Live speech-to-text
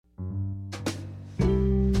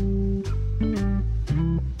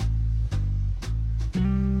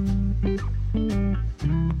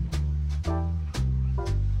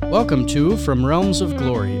Welcome to From Realms of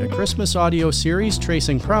Glory, a Christmas audio series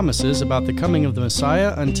tracing promises about the coming of the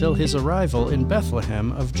Messiah until his arrival in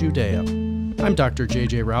Bethlehem of Judea. I'm Dr.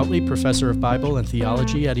 J.J. Routley, Professor of Bible and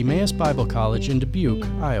Theology at Emmaus Bible College in Dubuque,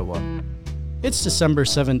 Iowa. It's December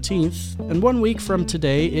 17th, and 1 week from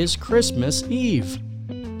today is Christmas Eve.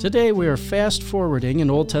 Today we are fast-forwarding in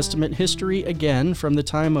Old Testament history again from the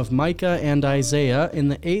time of Micah and Isaiah in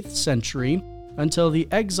the 8th century until the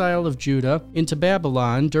exile of Judah into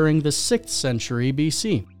Babylon during the 6th century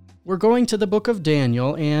BC. We're going to the book of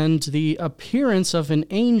Daniel and the appearance of an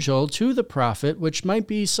angel to the prophet, which might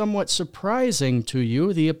be somewhat surprising to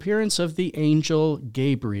you, the appearance of the angel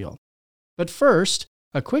Gabriel. But first,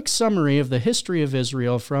 a quick summary of the history of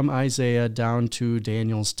Israel from Isaiah down to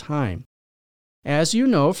Daniel's time. As you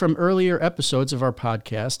know from earlier episodes of our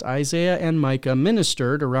podcast, Isaiah and Micah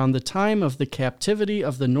ministered around the time of the captivity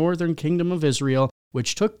of the northern kingdom of Israel,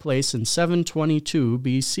 which took place in 722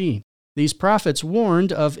 BC. These prophets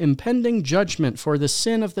warned of impending judgment for the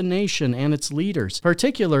sin of the nation and its leaders,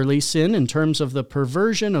 particularly sin in terms of the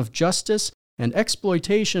perversion of justice and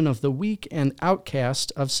exploitation of the weak and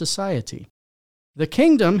outcast of society. The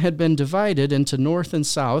kingdom had been divided into north and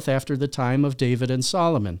south after the time of David and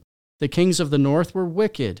Solomon. The kings of the north were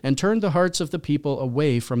wicked and turned the hearts of the people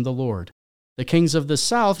away from the Lord. The kings of the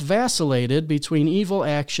south vacillated between evil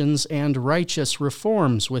actions and righteous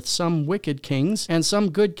reforms, with some wicked kings and some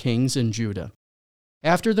good kings in Judah.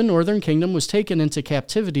 After the northern kingdom was taken into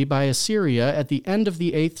captivity by Assyria at the end of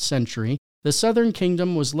the 8th century, the southern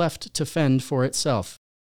kingdom was left to fend for itself.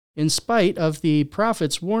 In spite of the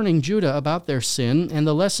prophets warning Judah about their sin and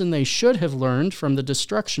the lesson they should have learned from the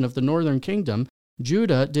destruction of the northern kingdom,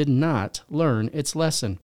 Judah did not learn its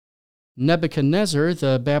lesson. Nebuchadnezzar,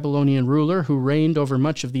 the Babylonian ruler who reigned over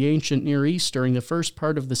much of the ancient Near East during the first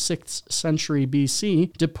part of the 6th century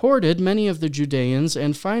BC, deported many of the Judeans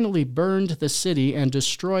and finally burned the city and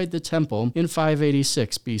destroyed the temple in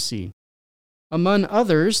 586 BC. Among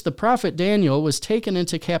others, the prophet Daniel was taken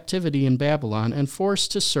into captivity in Babylon and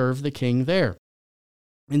forced to serve the king there.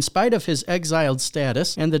 In spite of his exiled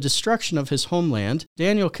status and the destruction of his homeland,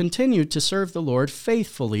 Daniel continued to serve the Lord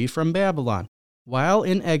faithfully from Babylon. While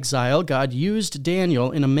in exile, God used Daniel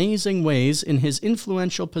in amazing ways in his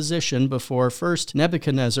influential position before first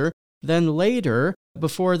Nebuchadnezzar, then later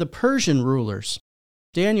before the Persian rulers.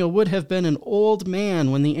 Daniel would have been an old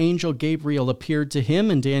man when the angel Gabriel appeared to him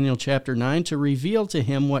in Daniel chapter 9 to reveal to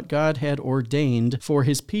him what God had ordained for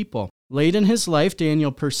his people. Late in his life,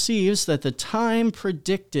 Daniel perceives that the time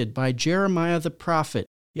predicted by Jeremiah the prophet,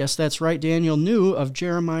 yes, that's right, Daniel knew of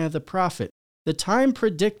Jeremiah the prophet, the time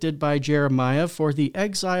predicted by Jeremiah for the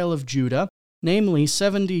exile of Judah, namely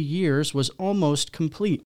 70 years, was almost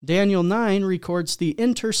complete. Daniel 9 records the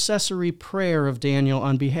intercessory prayer of Daniel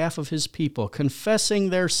on behalf of his people, confessing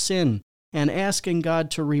their sin and asking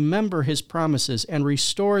God to remember his promises and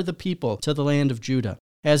restore the people to the land of Judah.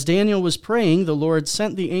 As Daniel was praying, the Lord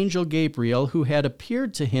sent the angel Gabriel, who had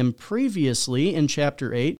appeared to him previously in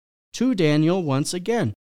chapter 8, to Daniel once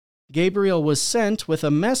again. Gabriel was sent with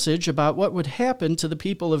a message about what would happen to the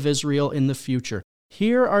people of Israel in the future.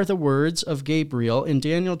 Here are the words of Gabriel in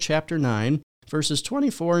Daniel chapter 9, verses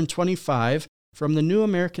 24 and 25 from the New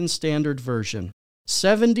American Standard Version.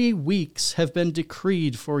 70 weeks have been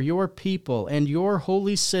decreed for your people and your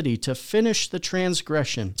holy city to finish the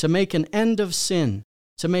transgression, to make an end of sin,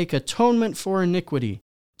 to make atonement for iniquity,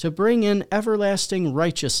 to bring in everlasting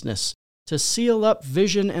righteousness, to seal up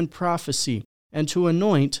vision and prophecy, and to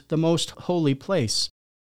anoint the most holy place.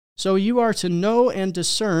 So you are to know and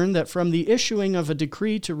discern that from the issuing of a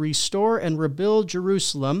decree to restore and rebuild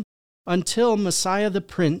Jerusalem until Messiah the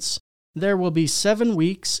Prince, there will be 7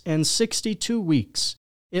 weeks and 62 weeks.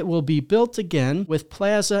 It will be built again with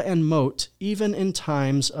plaza and moat, even in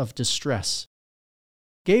times of distress.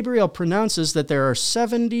 Gabriel pronounces that there are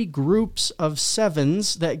 70 groups of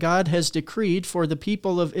sevens that God has decreed for the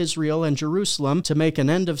people of Israel and Jerusalem to make an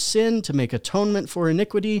end of sin, to make atonement for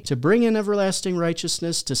iniquity, to bring in everlasting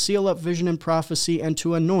righteousness, to seal up vision and prophecy, and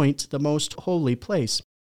to anoint the most holy place.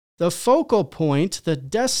 The focal point, the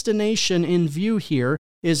destination in view here,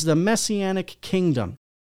 is the Messianic kingdom,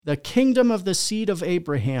 the kingdom of the seed of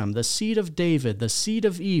Abraham, the seed of David, the seed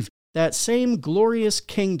of Eve, that same glorious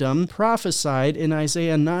kingdom prophesied in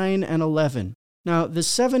Isaiah 9 and 11. Now, the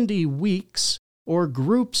 70 weeks, or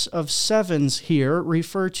groups of sevens here,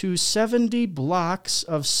 refer to 70 blocks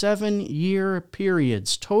of 7-year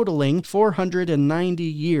periods, totaling 490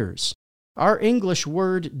 years. Our English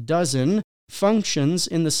word dozen functions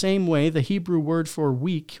in the same way the Hebrew word for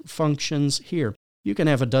week functions here. You can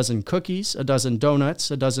have a dozen cookies, a dozen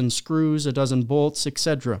donuts, a dozen screws, a dozen bolts,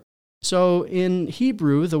 etc. So in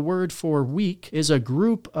Hebrew, the word for week is a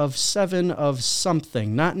group of 7 of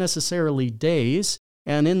something, not necessarily days,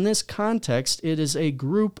 and in this context, it is a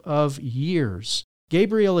group of years.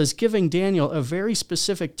 Gabriel is giving Daniel a very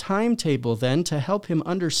specific timetable then to help him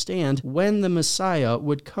understand when the Messiah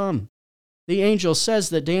would come. The angel says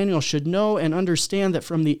that Daniel should know and understand that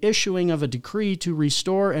from the issuing of a decree to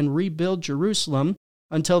restore and rebuild Jerusalem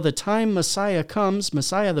until the time Messiah comes,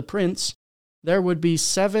 Messiah the Prince, there would be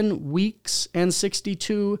 7 weeks and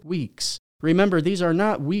 62 weeks. Remember, these are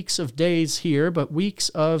not weeks of days here, but weeks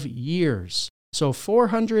of years. So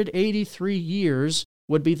 483 years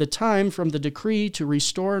would be the time from the decree to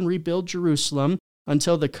restore and rebuild Jerusalem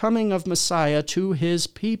until the coming of Messiah to his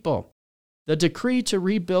people. The decree to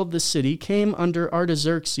rebuild the city came under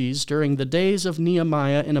Artaxerxes during the days of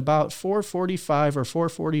Nehemiah in about 445 or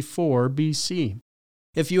 444 BC.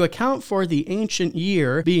 If you account for the ancient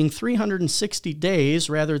year being 360 days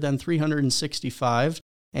rather than 365,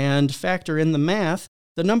 and factor in the math,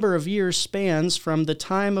 the number of years spans from the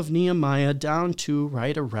time of Nehemiah down to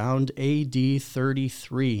right around AD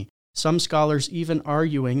 33. Some scholars even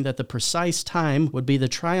arguing that the precise time would be the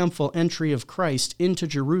triumphal entry of Christ into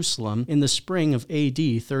Jerusalem in the spring of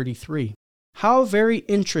AD 33. How very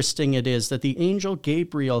interesting it is that the angel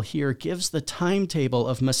Gabriel here gives the timetable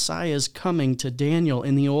of Messiah's coming to Daniel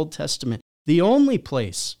in the Old Testament, the only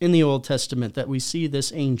place in the Old Testament that we see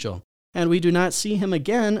this angel. And we do not see him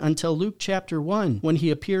again until Luke chapter 1, when he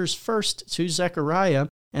appears first to Zechariah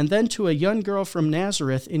and then to a young girl from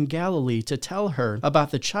Nazareth in Galilee to tell her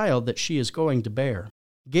about the child that she is going to bear.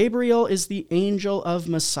 Gabriel is the angel of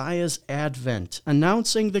Messiah's advent,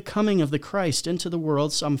 announcing the coming of the Christ into the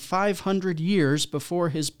world some 500 years before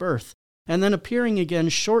his birth, and then appearing again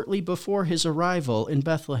shortly before his arrival in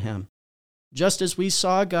Bethlehem. Just as we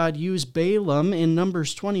saw God use Balaam in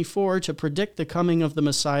Numbers 24 to predict the coming of the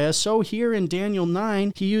Messiah, so here in Daniel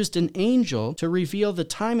 9, he used an angel to reveal the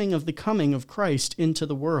timing of the coming of Christ into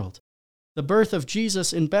the world. The birth of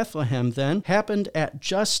Jesus in Bethlehem, then, happened at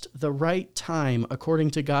just the right time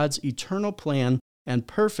according to God's eternal plan and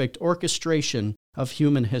perfect orchestration of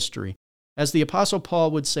human history. As the Apostle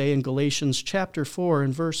Paul would say in Galatians chapter 4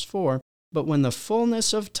 and verse 4, "But when the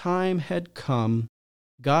fullness of time had come,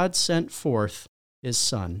 God sent forth his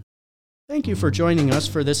Son." Thank you for joining us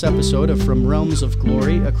for this episode of From Realms of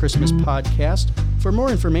Glory, a Christmas podcast. For more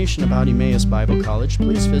information about Emmaus Bible College,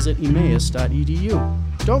 please visit emmaus.edu.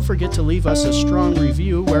 Don't forget to leave us a strong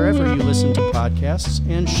review wherever you listen to podcasts,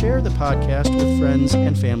 and share the podcast with friends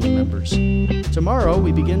and family members. Tomorrow,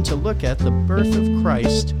 we begin to look at the birth of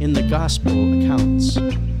Christ in the Gospel accounts.